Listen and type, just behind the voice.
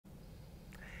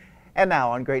And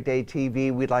now on Great Day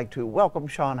TV, we'd like to welcome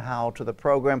Shawn Howe to the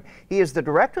program. He is the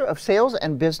Director of Sales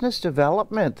and Business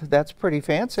Development. That's pretty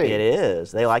fancy. It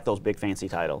is. They like those big fancy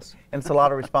titles. And it's a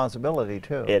lot of responsibility,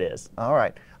 too. It is. All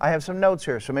right. I have some notes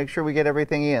here, so make sure we get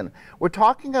everything in. We're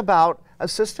talking about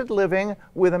assisted living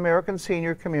with American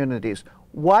senior communities.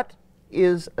 What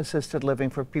is assisted living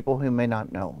for people who may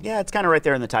not know? Yeah, it's kind of right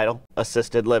there in the title,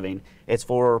 assisted living. It's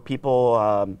for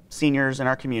people, seniors in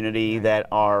our community that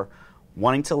are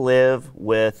wanting to live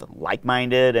with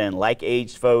like-minded and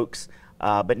like-aged folks,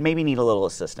 but maybe need a little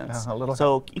assistance.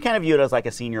 So you kind of view it as like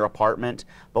a senior apartment,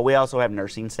 but we also have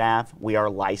nursing staff. We are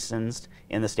licensed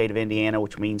in the state of Indiana,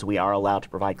 which means we are allowed to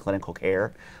provide clinical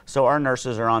care. So our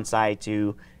nurses are on site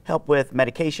to help with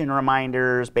medication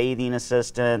reminders, bathing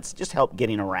assistance, just help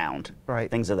getting around,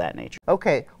 things of that nature.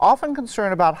 Okay, often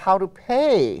concerned about how to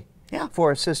pay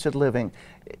for assisted living.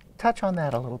 Touch on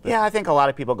that a little bit. Yeah, I think a lot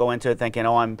of people go into it thinking,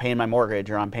 oh, I'm paying my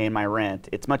mortgage or I'm paying my rent.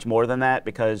 It's much more than that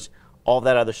because all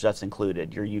that other stuff's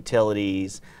included. Your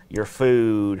utilities, your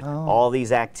food, all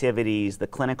these activities, the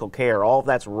clinical care, all of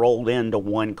that's rolled into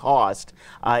one cost.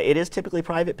 It is typically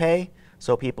private pay,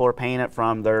 so people are paying it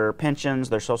from their pensions,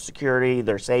 their Social Security,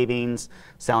 their savings,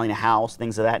 selling a house,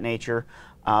 things of that nature.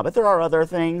 But there are other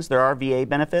things. There are VA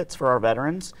benefits for our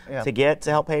veterans to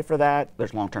help pay for that.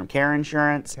 There's long-term care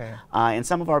insurance. And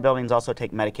some of our buildings also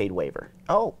take Medicaid waiver.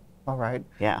 Oh, all right.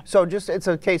 Yeah. So just it's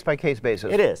a case-by-case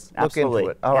basis. It is, absolutely.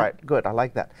 Look into it. All right, good. I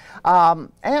like that.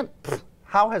 And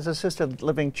how has assisted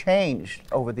living changed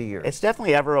over the years? It's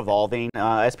definitely ever evolving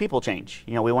as people change.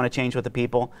 You know, we want to change with the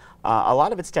people. A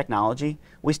lot of it's technology.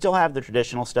 We still have the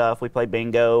traditional stuff. We play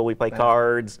bingo, we play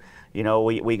cards, you know,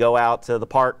 we go out to the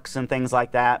parks and things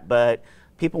like that, but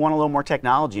people want a little more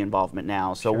technology involvement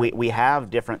now. So we have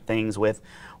different things with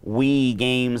Wii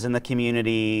games in the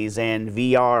communities and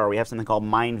VR. We have something called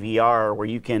Mind VR where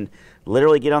you can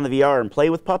literally get on the VR and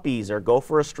play with puppies or go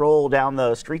for a stroll down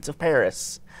the streets of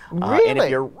Paris. Really? And if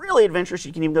you're really adventurous,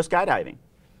 you can even go skydiving.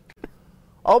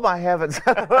 Oh my heavens.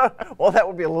 Well, that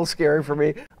would be a little scary for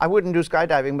me. I wouldn't do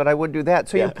skydiving, but I would do that.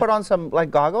 So you put on some like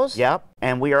goggles? Yep.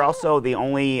 And we are also the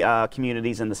only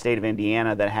communities in the state of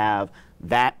Indiana that have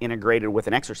that integrated with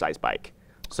an exercise bike.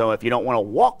 So if you don't want to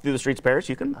walk through the streets of Paris,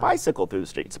 you can bicycle through the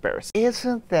streets of Paris.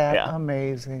 Isn't that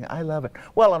amazing? I love it.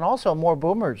 Well, and also more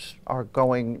boomers are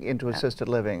going into assisted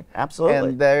living.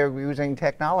 Absolutely. And they're using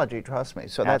technology, trust me.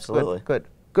 So that's good.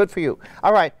 Good for you.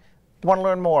 All right. Want to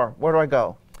learn more? Where do I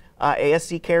go?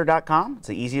 ASCcare.com. It's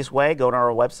the easiest way. Go to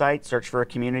our website, search for a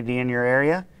community in your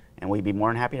area, and we'd be more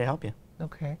than happy to help you.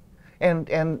 Okay. And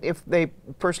if they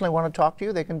personally want to talk to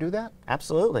you, they can do that?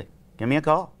 Absolutely. Give me a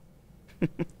call.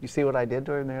 You see what I did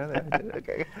during there?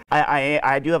 Okay.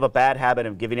 I do have a bad habit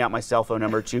of giving out my cell phone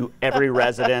number to every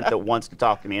resident that wants to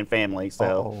talk to me and family,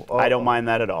 so I don't mind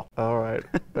that at all. All right.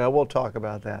 Well, we'll talk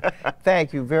about that.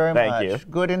 Thank you very much. Thank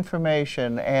you. Good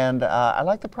information, and I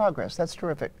like the progress. That's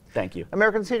terrific. Thank you.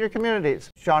 American Senior Communities,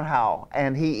 Shawn Howe,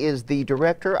 and he is the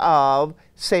Director of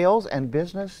Sales and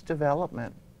Business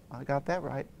Development. I got that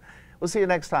right. We'll see you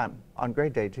next time on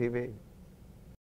Great Day TV.